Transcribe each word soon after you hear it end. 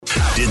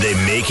Did they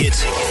make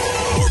it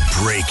or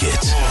break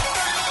it?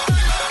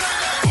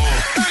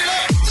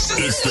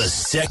 It's the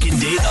second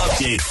date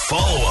update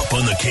follow-up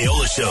on the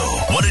Keola Show.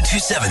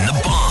 102.7 The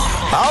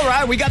Bomb. All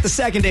right, we got the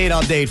second date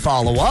update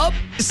follow-up.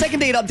 The second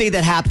date update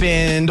that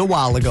happened a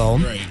while ago.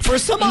 Right. For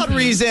some odd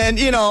reason,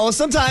 you know,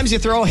 sometimes you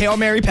throw a Hail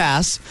Mary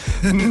pass.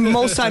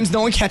 Most times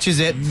no one catches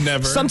it.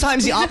 Never.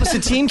 Sometimes the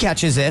opposite team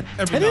catches it.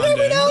 Every and then now and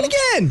every then. now and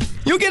again,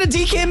 you'll get a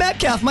DK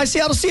Metcalf. My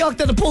Seattle Seahawks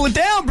had to pull it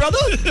down, brother.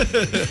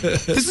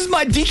 This is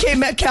my DK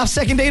Metcalf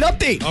second date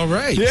update. All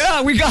right.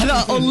 Yeah, we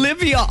got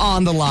Olivia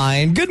on the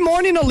line. Good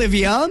morning,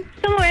 Olivia.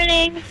 Good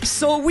morning.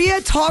 So we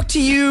had talked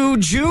to you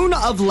June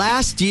of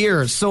last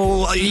year,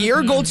 so a year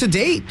ago to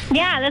date.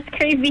 Yeah, that's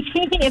crazy.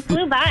 It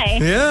flew by.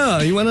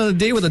 Yeah, you went on a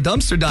date with a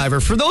dumpster diver.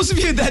 For those of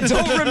you that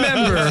don't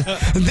remember,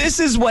 this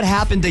is what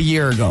happened a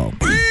year ago.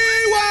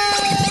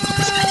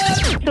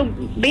 So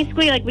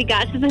basically, like, we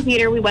got to the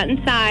theater, we went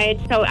inside,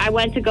 so I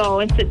went to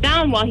go and sit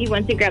down while he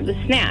went to grab the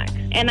snacks.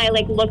 And I,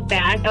 like, looked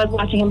back. I was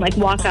watching him, like,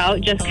 walk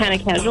out just kind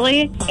of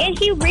casually. And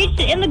he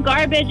reached in the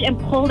garbage and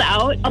pulled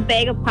out a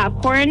bag of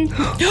popcorn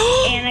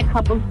and a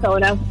cup of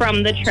soda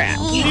from the trash.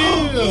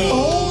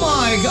 Oh,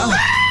 my God.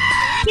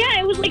 Yeah,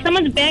 it was like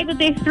someone's bag that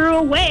they threw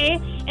away.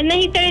 And then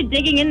he started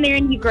digging in there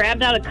and he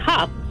grabbed out a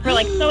cup for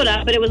like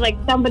soda, but it was like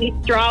somebody's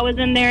straw was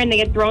in there and they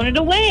had thrown it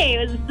away.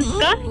 It was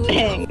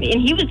disgusting.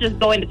 And he was just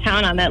going to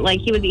town on it. Like,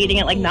 he was eating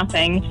it like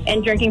nothing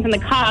and drinking from the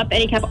cup,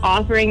 and he kept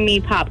offering me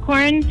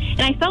popcorn.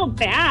 And I felt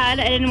bad.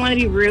 I didn't want to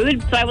be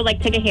rude, so I would like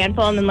take a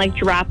handful and then like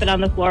drop it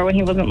on the floor when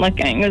he wasn't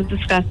looking. It was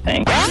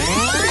disgusting.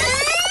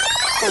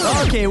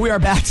 Okay, we are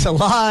back to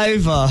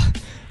live.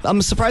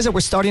 I'm surprised that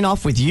we're starting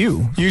off with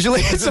you.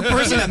 Usually it's the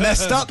person that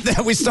messed up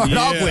that we start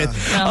off with.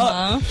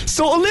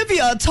 So,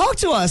 Olivia, talk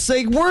to us.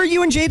 Like, where are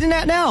you and Jayden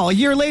at now, a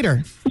year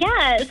later?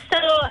 Yeah,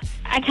 so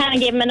I kind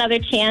of gave him another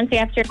chance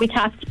after we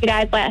talked to you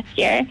guys last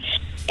year.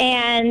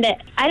 And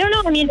I don't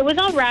know, I mean, it was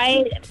all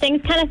right.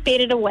 Things kind of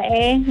faded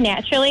away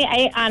naturally.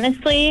 I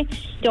honestly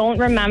don't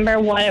remember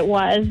what it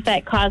was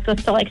that caused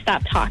us to, like,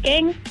 stop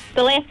talking.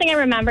 The last thing I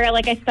remember,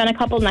 like, I spent a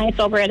couple nights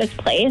over at his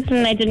place,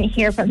 and I didn't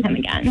hear from him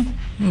again.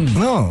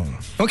 Oh,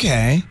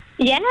 okay.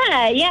 Yeah,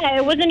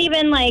 it wasn't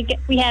even like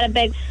we had a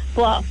big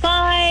blowout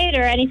fight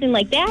or anything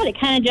like that. It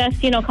kind of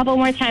just, a couple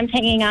more times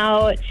hanging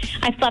out.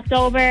 I slept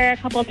over a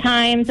couple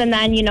times, and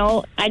then,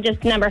 I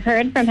just never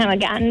heard from him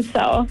again,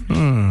 so...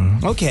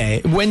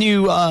 Okay. When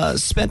you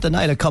spent the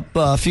night,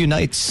 a few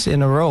nights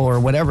in a row or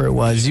whatever it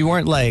was, you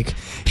weren't like,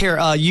 here,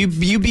 you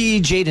be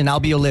Jayden,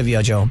 I'll be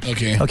Olivia, Joe.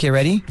 Okay. Okay,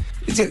 ready?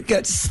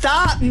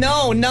 Stop!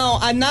 No,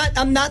 I'm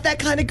not that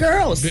kind of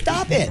girl.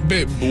 Stop it.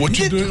 Babe, what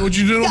you doing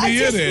over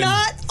here Just then?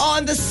 not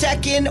on the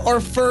second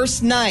or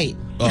first night.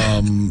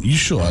 You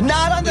sure?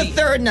 Not on the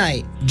third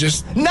night.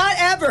 Just Not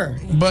ever.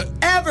 but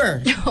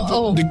Ever.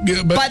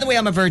 but By the way,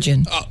 I'm a virgin.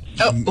 me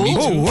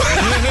too.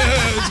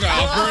 It's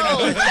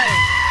awkward.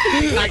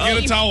 I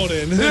get a towel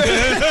then.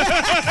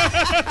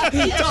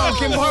 Tom,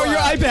 can borrow your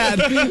iPad.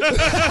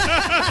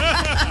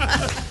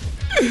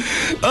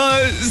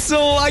 So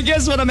I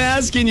guess what I'm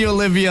asking you,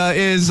 Olivia,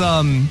 is,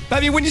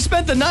 when you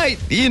spent the night,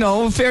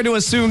 fair to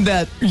assume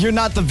that you're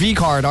not the V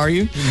card, are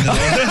you?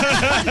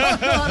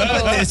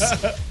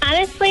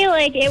 Honestly,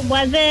 like, it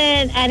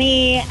wasn't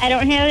I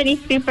don't have any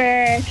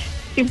super,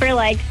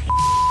 like,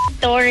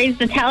 stories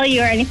to tell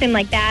you or anything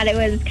like that. It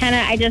was kind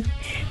of, I just,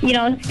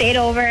 stayed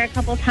over a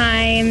couple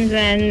times,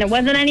 and it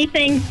wasn't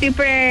anything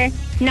super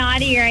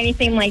naughty or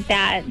anything like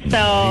that.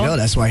 So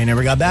That's why he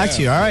never got back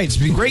to you. All right, it's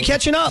been great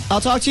catching up.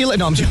 I'll talk to you later.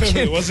 No, I'm joking.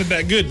 It wasn't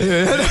that good.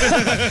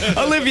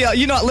 Olivia,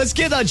 let's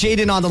get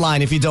Jayden on the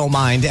line if you don't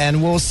mind,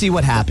 and we'll see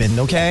what happened,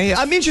 okay?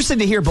 I'm interested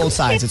to hear both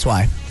sides, that's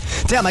why.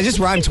 Damn, I just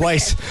rhymed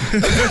twice.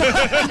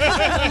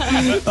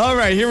 All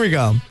right, here we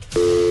go.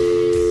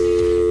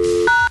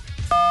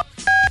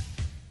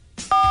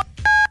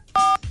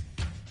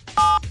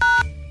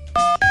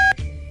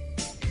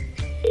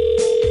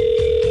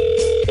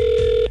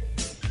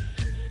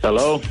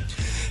 Hello?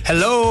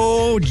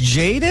 Hello,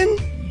 Jayden?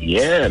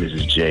 Yeah, this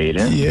is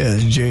Jayden. Yeah,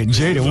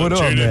 Jayden, what up,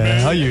 Jayden, man?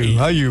 man.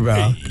 How you,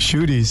 bro?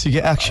 Shooties, you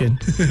get action.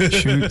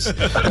 Shoots.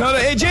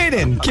 Hey,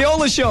 Jayden,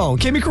 Keola Show,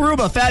 Kimmy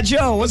Karuba, Fat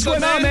Joe, what's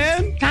going on,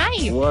 man?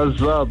 Hi.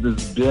 What's up?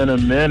 It's been a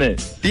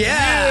minute.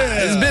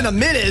 Yeah, it's been a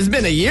minute. It's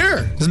been a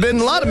year. It's been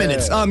a lot of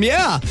minutes.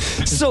 Yeah.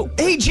 So,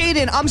 hey,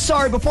 Jayden, I'm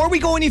sorry. Before we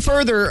go any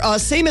further,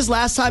 same as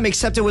last time,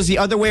 except it was the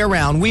other way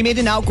around. We made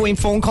an outgoing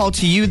phone call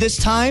to you this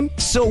time,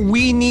 so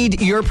we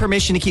need your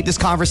permission to keep this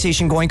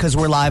conversation going because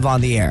we're live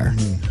on the air.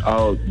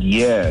 Oh,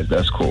 yeah,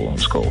 that's cool.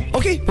 That's cool.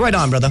 Okay, right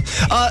on, brother.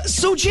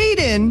 So,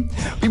 Jayden,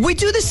 we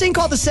do this thing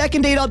called the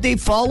second date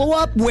update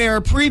follow-up, where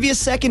previous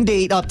second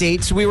date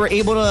updates, we were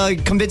able to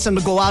convince them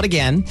to go out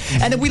again,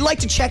 and then we'd like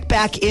to check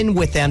back in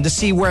with them to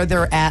see where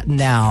they're at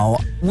now.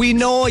 We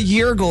know a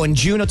year ago, in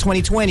June of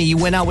 2020, you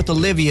went out with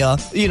Olivia,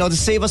 to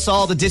save us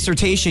all the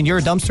dissertation. You're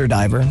a dumpster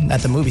diver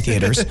at the movie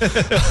theaters.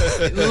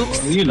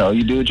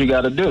 You do what you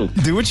got to do.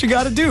 Do what you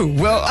got to do.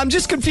 Well, I'm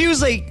just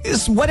confused, like,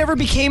 whatever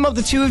became of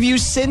the two of you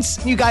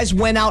since you guys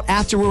went went out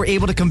after we were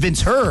able to convince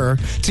her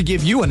to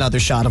give you another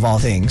shot of all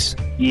things.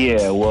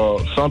 Yeah, well,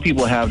 some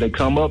people have they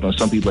come up and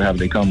some people have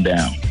they come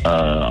down.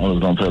 I was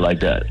going to put it like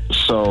that.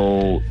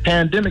 So,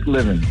 pandemic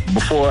living.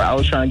 Before, I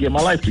was trying to get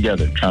my life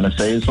together, trying to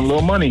save some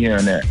little money here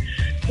and there.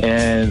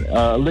 And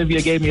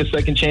Olivia gave me a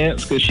second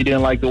chance because she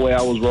didn't like the way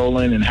I was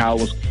rolling and how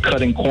I was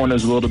cutting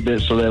corners a little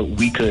bit so that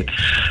we could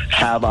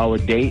have our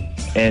date.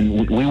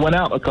 And we went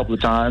out a couple of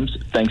times,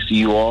 thanks to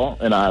you all,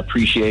 and I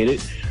appreciate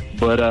it.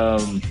 But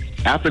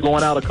after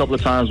going out a couple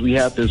of times, we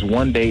had this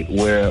one date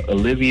where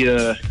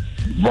Olivia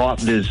brought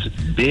this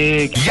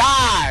big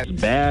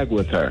bag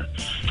with her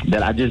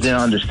that I just didn't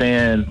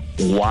understand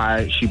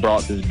why she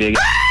brought this big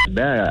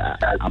bag.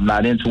 I'm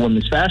not into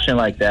women's fashion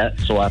like that,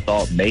 so I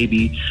thought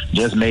maybe,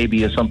 just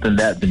maybe, it's something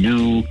that the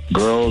new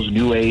girls,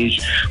 new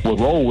age, would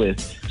roll with.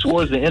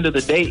 Towards the end of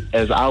the date,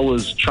 as I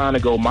was trying to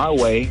go my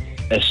way,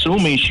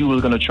 assuming she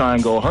was going to try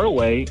and go her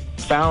way,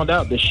 found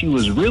out that she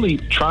was really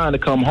trying to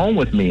come home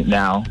with me.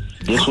 Now,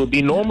 this would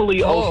be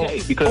normally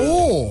okay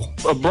because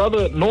a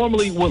brother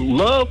normally would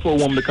love for a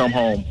woman to come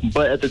home.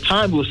 But at the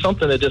time, it was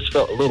something that just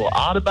felt a little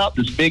odd about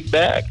this big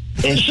bag.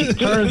 And she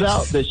turns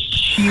out that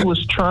she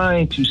was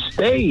trying to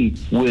stay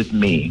with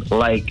me.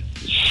 Like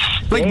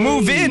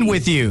move in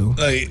with you.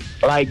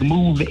 Like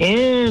move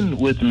in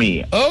with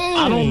me. Oh.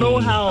 I don't know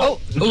how.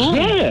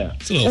 Yeah.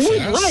 Who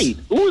is right?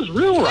 Who is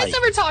real right? You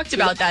guys never talked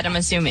about that, I'm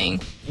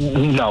assuming.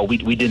 No, we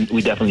didn't.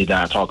 We definitely did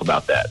not talk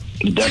about that.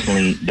 We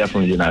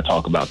definitely did not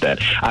talk about that.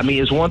 I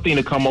mean, it's one thing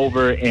to come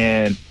over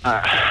and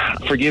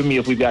forgive me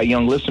if we've got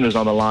young listeners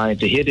on the line,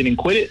 to hit it and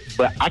quit it,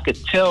 but I could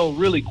tell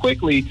really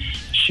quickly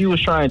she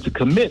was trying to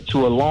commit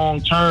to a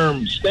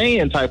long-term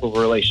staying type of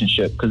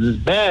relationship because this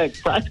bag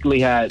practically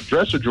had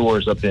dresser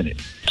drawers up in it.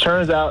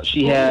 Turns out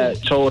she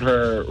had told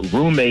her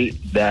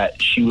roommate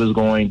that she was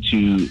going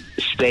to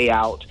stay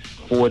out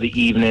for the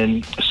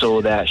evening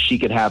so that she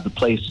could have the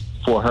place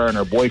for her and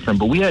her boyfriend,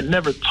 but we had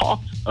never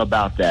talked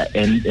about that.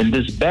 And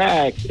this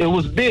bag, it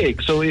was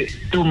big, so it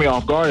threw me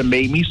off guard and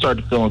made me start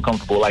to feel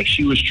uncomfortable, like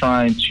she was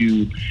trying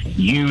to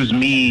use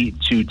me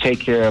to take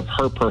care of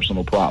her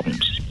personal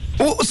problems.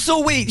 Well,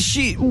 so wait,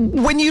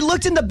 when you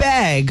looked in the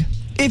bag,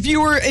 if you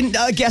were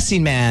a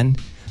guessing man,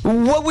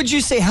 what would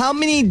you say? How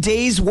many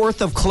days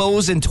worth of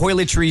clothes and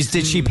toiletries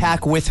did she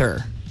pack with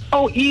her?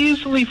 Oh,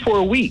 easily for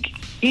a week.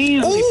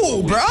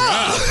 Oh, bro.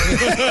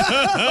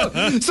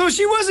 So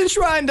she wasn't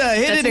trying to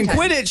hit it and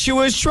quit it. She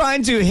was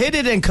trying to hit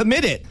it and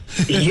commit it.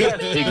 Yes,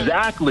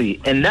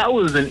 exactly. And that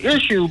was an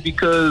issue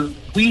because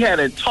we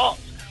hadn't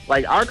talked.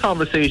 Like, our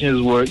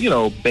conversations were,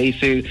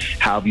 basic.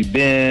 How have you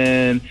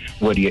been?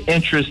 What are your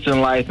interests in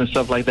life and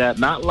stuff like that?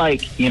 Not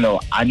like,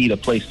 I need a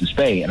place to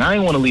stay. And I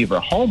didn't want to leave her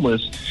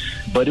homeless,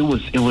 but it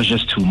was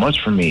just too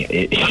much for me.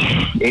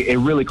 It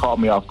really caught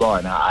me off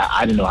guard.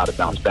 I didn't know how to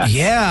bounce back.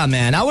 Yeah,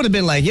 man. I would have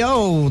been like,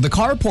 yo, the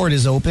carport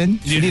is open.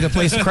 You need a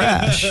place to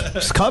crash.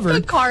 It's covered.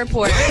 The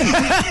carport.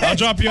 I'll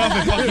drop you off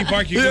at Funky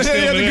Park. You can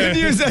stay over there.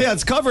 Good news,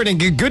 it's covered and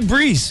good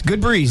breeze. Good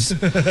breeze.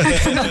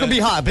 It'll be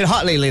hot. Been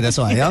hot lately, that's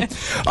why, yeah?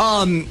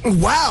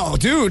 Wow,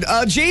 dude.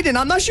 Jayden,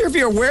 I'm not sure if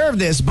you're aware of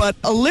this, but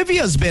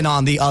Olivia's been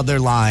on the other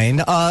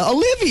line.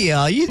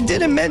 Olivia, you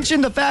didn't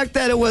mention the fact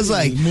that it was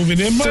like moving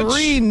in much?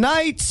 3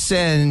 nights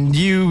and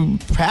you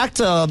packed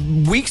a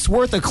week's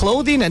worth of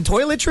clothing and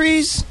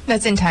toiletries?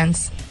 That's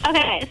intense.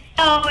 Okay,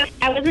 so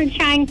I wasn't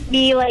trying to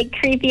be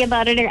creepy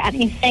about it or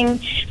anything.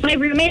 My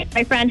roommate,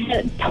 my friend,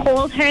 had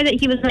told her that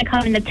he was going to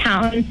come into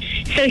town.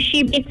 So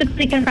she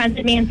basically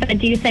confronted me and said,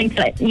 do you think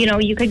that,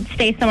 you could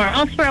stay somewhere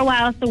else for a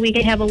while so we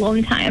could have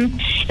alone time?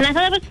 And I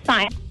thought that was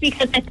fine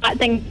because I thought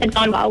things had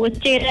gone well with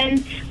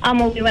Jayden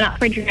when we went out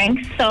for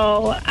drinks.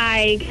 So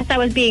I guess I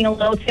was being a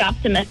little too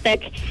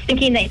optimistic,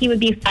 thinking that he would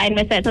be fine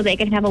with it so they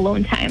could have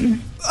alone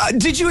time.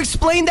 Did you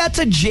explain that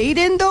to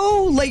Jayden,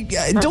 though?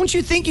 Don't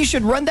you think you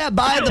should run that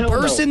by the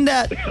person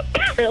that...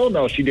 Hell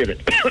no, she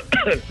didn't.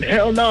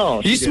 Hell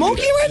no. You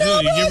smoking right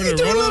now, bro? You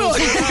doing a little...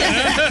 Hey,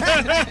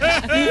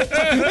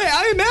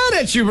 I ain't mad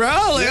at you,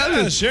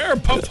 bro. Sure.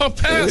 Puff,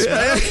 pass,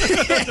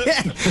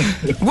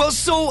 Well,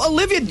 so,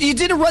 Olivia, you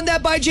didn't run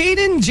that by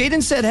Jayden?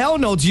 Jayden said hell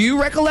no. Do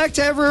you recollect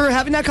ever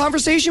having that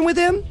conversation with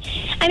him?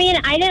 I mean,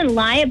 I didn't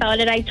lie about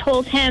it. I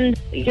told him,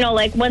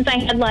 once I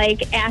had,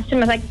 asked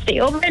him if I could stay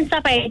over and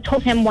stuff, I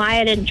told him why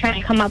I didn't try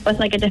to come up with,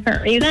 a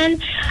different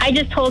reason. I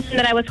just told him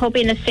that I was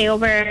hoping to stay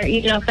over,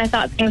 because I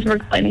thought things were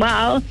going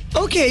well.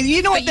 Okay,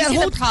 you know what, that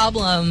whole... the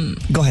problem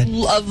Go ahead.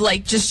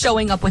 of, just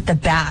showing up with the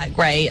bag,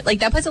 right?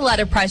 That puts a lot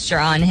of pressure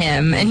on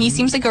him, and he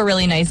seems like a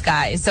really nice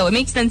guy. So it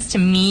makes sense to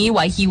me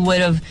why he would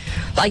have,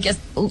 I guess,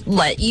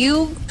 let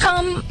you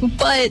come,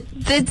 but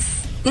that's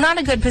not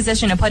a good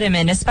position to put him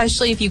in,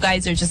 especially if you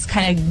guys are just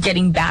kind of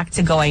getting back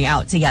to going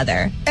out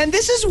together. And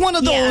this is one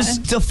of those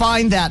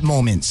define that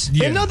moments.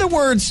 Yeah. In other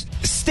words,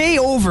 stay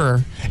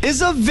over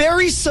is a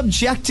very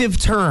subjective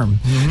term.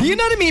 Mm-hmm. You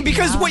know what I mean?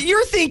 Because what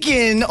you're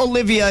thinking,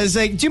 Olivia, is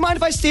do you mind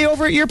if I stay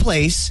over at your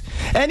place?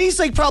 And he's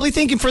probably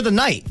thinking for the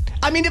night.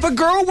 I mean, if a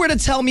girl were to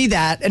tell me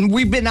that, and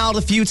we've been out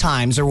a few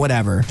times or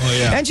whatever,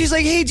 and she's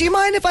like, hey, do you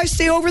mind if I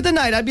stay over the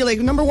night? I'd be like,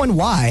 number one,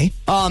 why?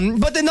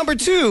 But then number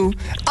two,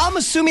 I'm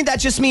assuming that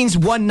just means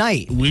one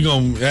night. We're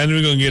gonna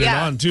get it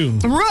on, too.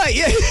 Right.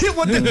 Yeah.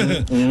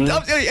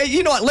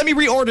 You know what? Let me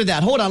reorder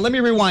that. Hold on. Let me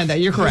rewind that.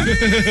 You're correct.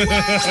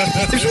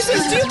 If she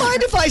says, do you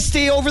mind if I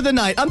stay over the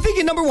night? I'm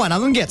thinking, number one, I'm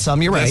going to get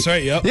some. You're right. That's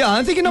right, yep. Yeah,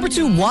 I'm thinking, number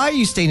two, why are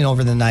you staying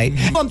over the night?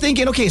 I'm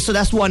thinking, okay, so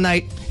that's one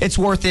night. It's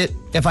worth it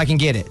if I can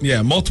get it.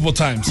 Yeah, multiple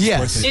times.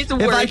 Yes. It's if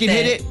worth I can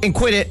it. hit it and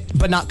quit it,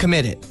 but not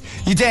commit it.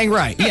 You dang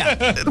right.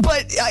 Yeah.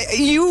 But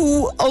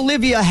you,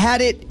 Olivia,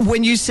 had it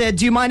when you said,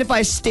 do you mind if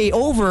I stay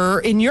over?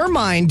 In your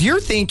mind,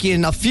 you're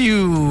thinking a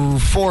few,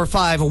 4 or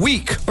 5 a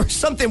week or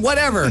something,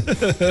 whatever.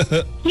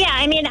 Yeah,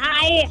 I mean,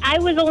 I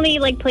was only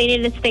like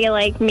planning to stay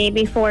like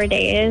maybe 4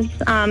 days.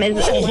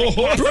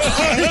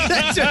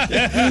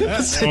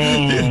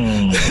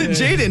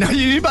 Jayden, are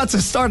you about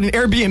to start an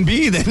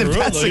Airbnb then, if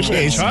that's the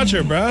case? Charge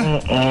her, bro.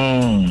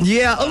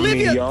 Yeah,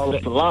 Olivia. I mean, y'all,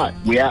 it's a lot.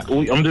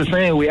 I'm just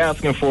saying, we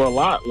asking for a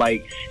lot.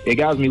 Like, it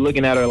got me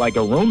looking at her like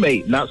a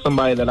roommate, not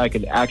somebody that I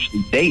could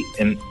actually date.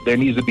 And there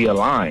needs to be a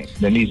line.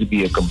 There needs to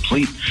be a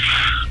complete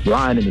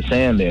line in the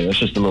sand there. That's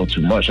just a little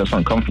too much. That's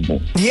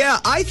uncomfortable. Yeah,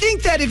 I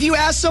think that if you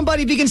ask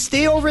somebody if you can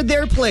stay over at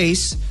their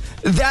place,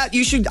 that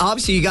you should,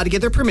 obviously, you got to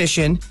get their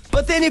permission.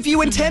 But then if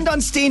you intend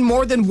on staying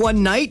more than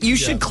one night, you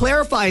should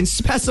clarify and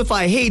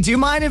specify, hey, do you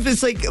mind if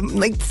it's like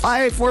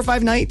 4 or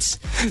 5 nights?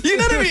 You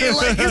know what I mean?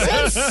 Like,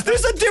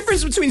 there's a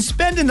difference between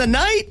spending the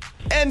night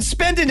and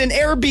spending an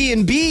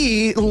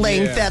Airbnb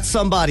length at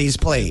somebody's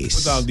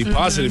place. Put down a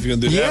deposit if you're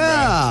going to do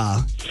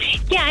that,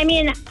 Yeah, I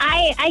mean,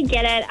 I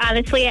get it.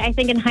 Honestly, I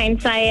think in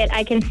hindsight,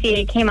 I can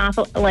see it came off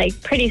like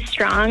pretty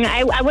strong.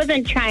 I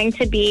wasn't trying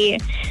to be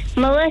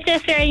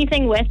malicious or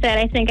anything with it.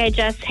 I think I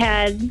just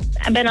had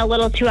been a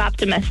little too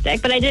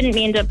optimistic, but I didn't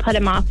mean to put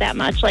him off that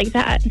much like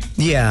that.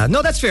 Yeah,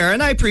 no, that's fair,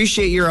 and I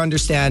appreciate your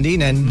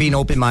understanding and being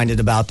open-minded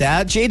about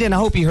that. Jayden, I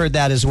hope you heard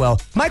that as well.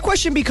 My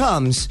question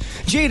becomes,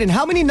 Jayden,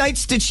 how many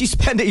nights did she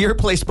spend at your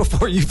place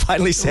before you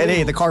finally said,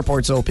 hey, the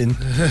carport's open?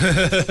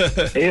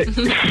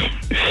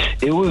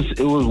 It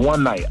was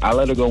one night. I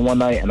let her go one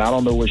night, and I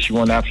don't know where she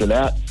went after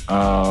that.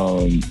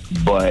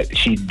 But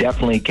she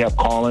definitely kept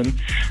calling.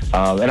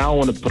 And I don't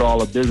want to put all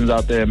her business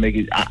out there and make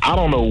it. I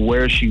don't know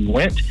where she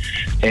went,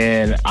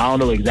 and I don't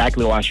know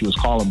exactly why she was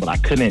calling, but I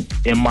couldn't,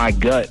 in my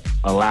gut,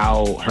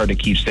 allow her to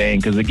keep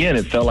staying. Because again,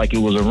 it felt like it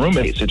was a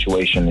roommate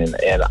situation,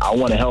 and I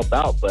want to help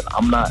out, but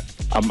I'm not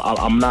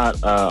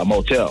a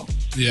motel.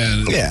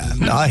 Yeah,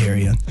 no, I hear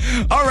you.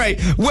 All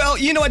right. Well,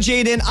 you know what,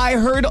 Jayden? I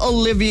heard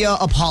Olivia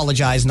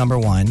apologize, number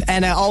one.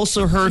 And I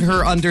also heard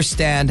her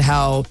understand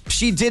how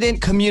she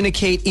didn't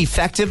communicate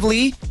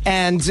effectively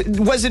and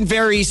wasn't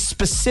very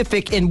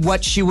specific in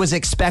what she was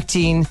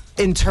expecting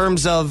in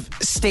terms of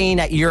staying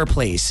at your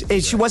place.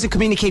 She wasn't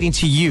communicating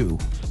to you.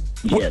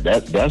 Yeah,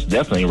 that's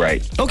definitely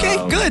right. Okay,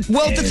 good.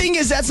 Well, the thing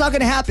is, that's not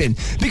going to happen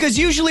because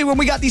usually when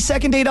we got these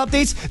second date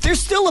updates, they're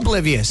still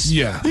oblivious.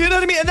 Yeah. You know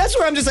what I mean? And that's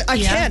where I'm just like, I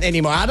can't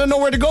anymore. I don't know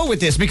where to go with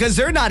this because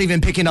they're not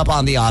even picking up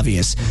on the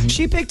obvious. Mm-hmm.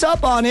 She picked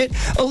up on it.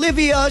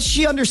 Olivia,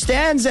 she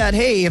understands that,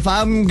 hey, if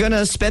I'm going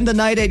to spend the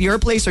night at your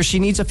place or she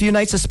needs a few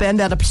nights to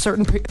spend at a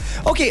certain...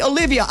 Okay,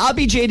 Olivia, I'll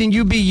be Jayden,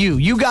 you be you.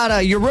 You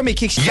got your roommate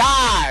kicks you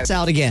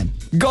out again.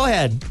 Go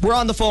ahead. We're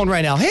on the phone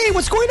right now. Hey,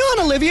 what's going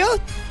on, Olivia?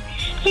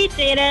 Hey,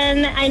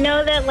 Jayden. I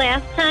know that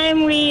last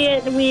time we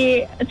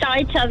saw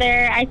each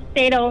other, I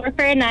stayed over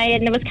for a night,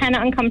 and it was kind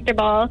of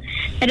uncomfortable.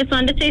 I just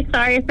wanted to say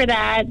sorry for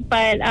that.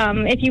 But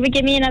if you would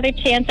give me another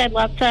chance, I'd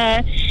love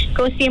to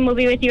go see a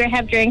movie with you or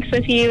have drinks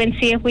with you and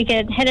see if we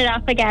could hit it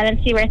off again and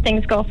see where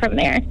things go from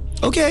there.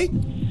 Okay.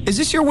 Is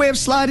this your way of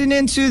sliding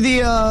into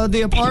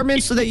the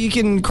apartment so that you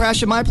can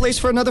crash at my place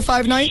for another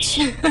 5 nights?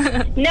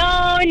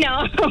 No.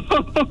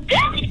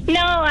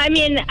 No, I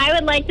mean, I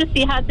would like to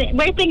see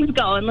where things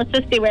go, and let's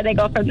just see where they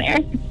go from there.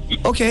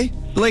 Okay.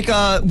 Like,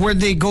 where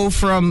they go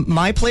from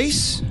my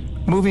place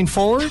moving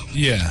forward?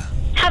 Yeah.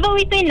 How about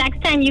we say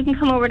next time you can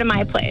come over to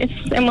my place,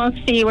 and we'll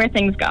see where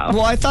things go.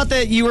 Well, I thought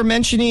that you were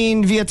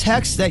mentioning via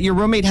text that your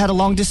roommate had a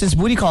long-distance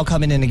booty call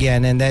coming in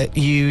again and that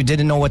you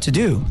didn't know what to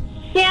do.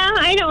 Yeah,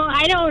 I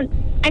don't.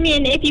 I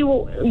mean,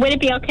 would it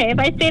be okay if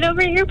I stayed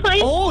over at your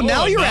place? Oh,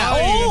 now you're at.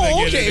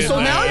 Oh, okay. So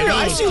now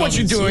I see what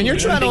you're doing. You're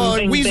trying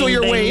to weasel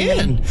your way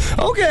in.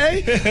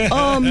 Okay.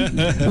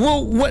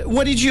 Well,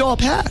 what did you all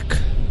pack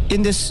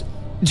in this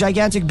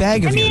gigantic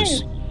bag of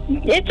yours?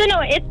 It's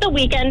the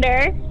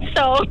Weekender.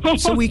 So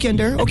it's a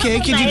Weekender.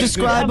 Okay. Could you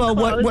describe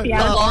what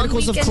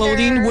articles of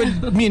clothing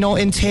would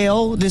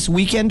entail this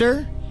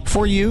Weekender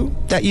for you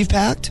that you've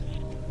packed?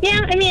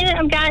 Yeah, I mean,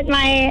 I've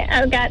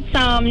got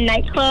some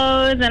night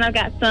clothes and I've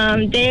got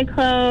some day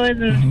clothes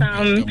and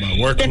some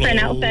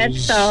different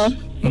outfits. So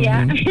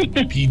Yeah.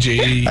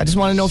 PJ. I just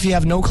want to know if you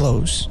have no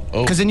clothes.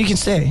 Because then you can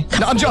stay.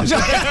 No, I'm joking.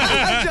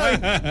 I'm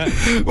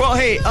joking. Well,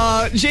 hey,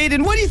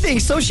 Jayden, what do you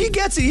think? So she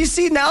gets it. You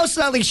see, now it's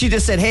not like she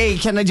just said, hey,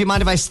 do you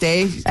mind if I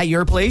stay at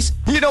your place?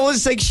 You know,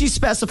 it's like she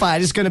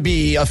specified it's going to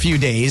be a few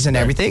days and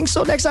everything.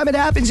 So next time it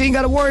happens, you ain't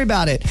got to worry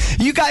about it.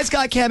 You guys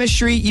got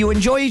chemistry. You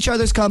enjoy each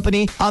other's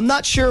company. I'm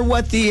not sure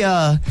what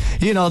the,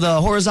 the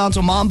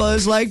horizontal mamba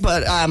is like,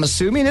 but I'm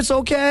assuming it's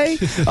okay.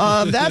 If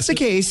that's the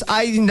case,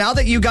 now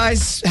that you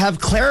guys have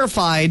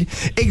clarified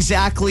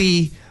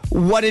exactly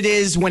what it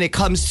is when it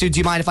comes to do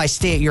you mind if I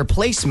stay at your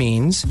place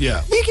means, you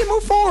can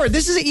move forward.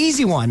 This is an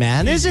easy one,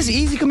 man. This is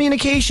easy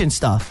communication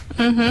stuff.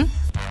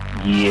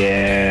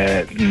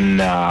 Yeah,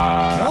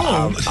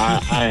 nah.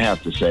 I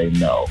have to say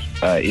no.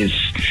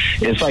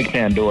 It's like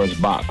Pandora's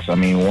box. I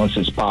mean, once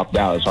it's popped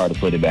out, it's hard to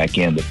put it back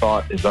in. The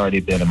thought has already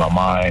been in my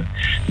mind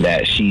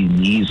that she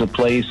needs a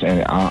place,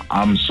 and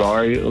I'm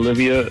sorry,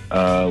 Olivia.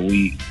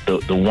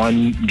 The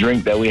one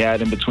drink that we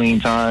had in between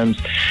times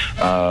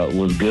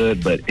was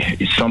good, but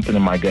it's something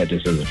in my gut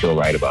just doesn't feel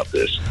right about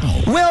this.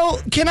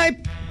 Well, can I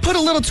put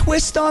a little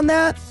twist on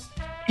that?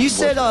 You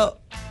said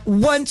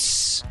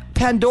once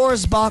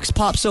Pandora's box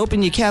pops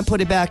open, you can't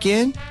put it back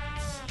in.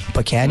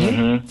 But can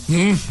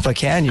you? But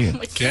can you?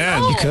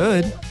 Can. You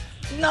could.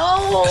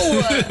 No.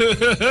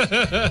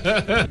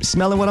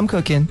 Smelling what I'm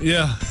cooking.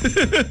 Yeah.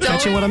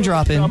 Catching what I'm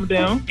dropping. Calm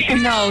down.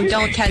 No,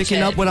 don't catch Picking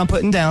it. up what I'm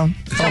putting down.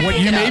 Or what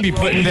you may be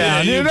putting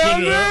down. You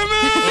never know,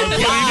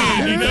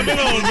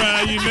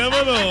 man. You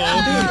never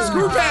know.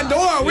 Screw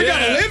Pandora. We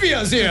got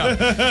Olivia's here.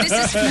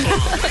 This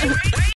is